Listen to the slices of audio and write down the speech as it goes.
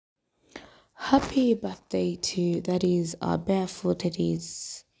Happy birthday to that is our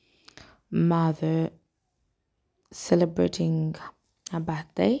barefooted's mother celebrating her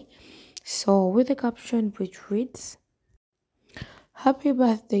birthday. So with the caption which reads, Happy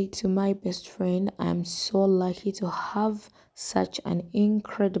birthday to my best friend. I'm so lucky to have such an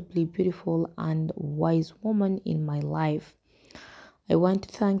incredibly beautiful and wise woman in my life. I want to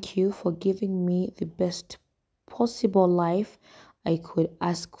thank you for giving me the best possible life I could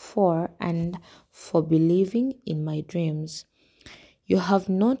ask for and for believing in my dreams. You have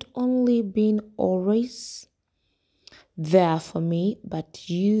not only been always there for me, but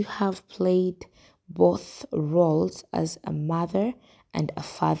you have played both roles as a mother and a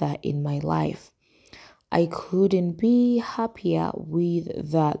father in my life. I couldn't be happier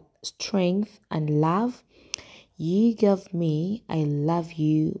with the strength and love you gave me. I love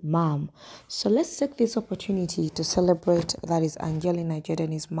you, Mom. So let's take this opportunity to celebrate that is Angelina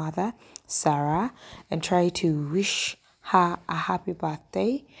Jordan's mother, Sarah, and try to wish her a happy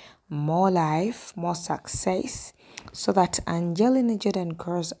birthday, more life, more success, so that Angelina Jordan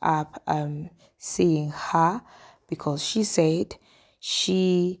grows up seeing her, because she said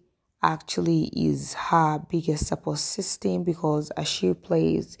she actually is her biggest support system, because she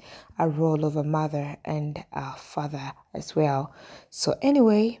plays a role of a mother and a father as well. So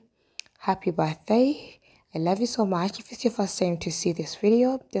anyway, happy birthday. I love you so much. If it's your first time to see this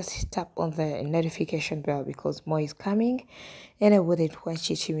video, just tap on the notification bell because more is coming, and I wouldn't want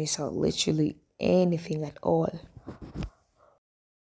you to miss out literally anything at all.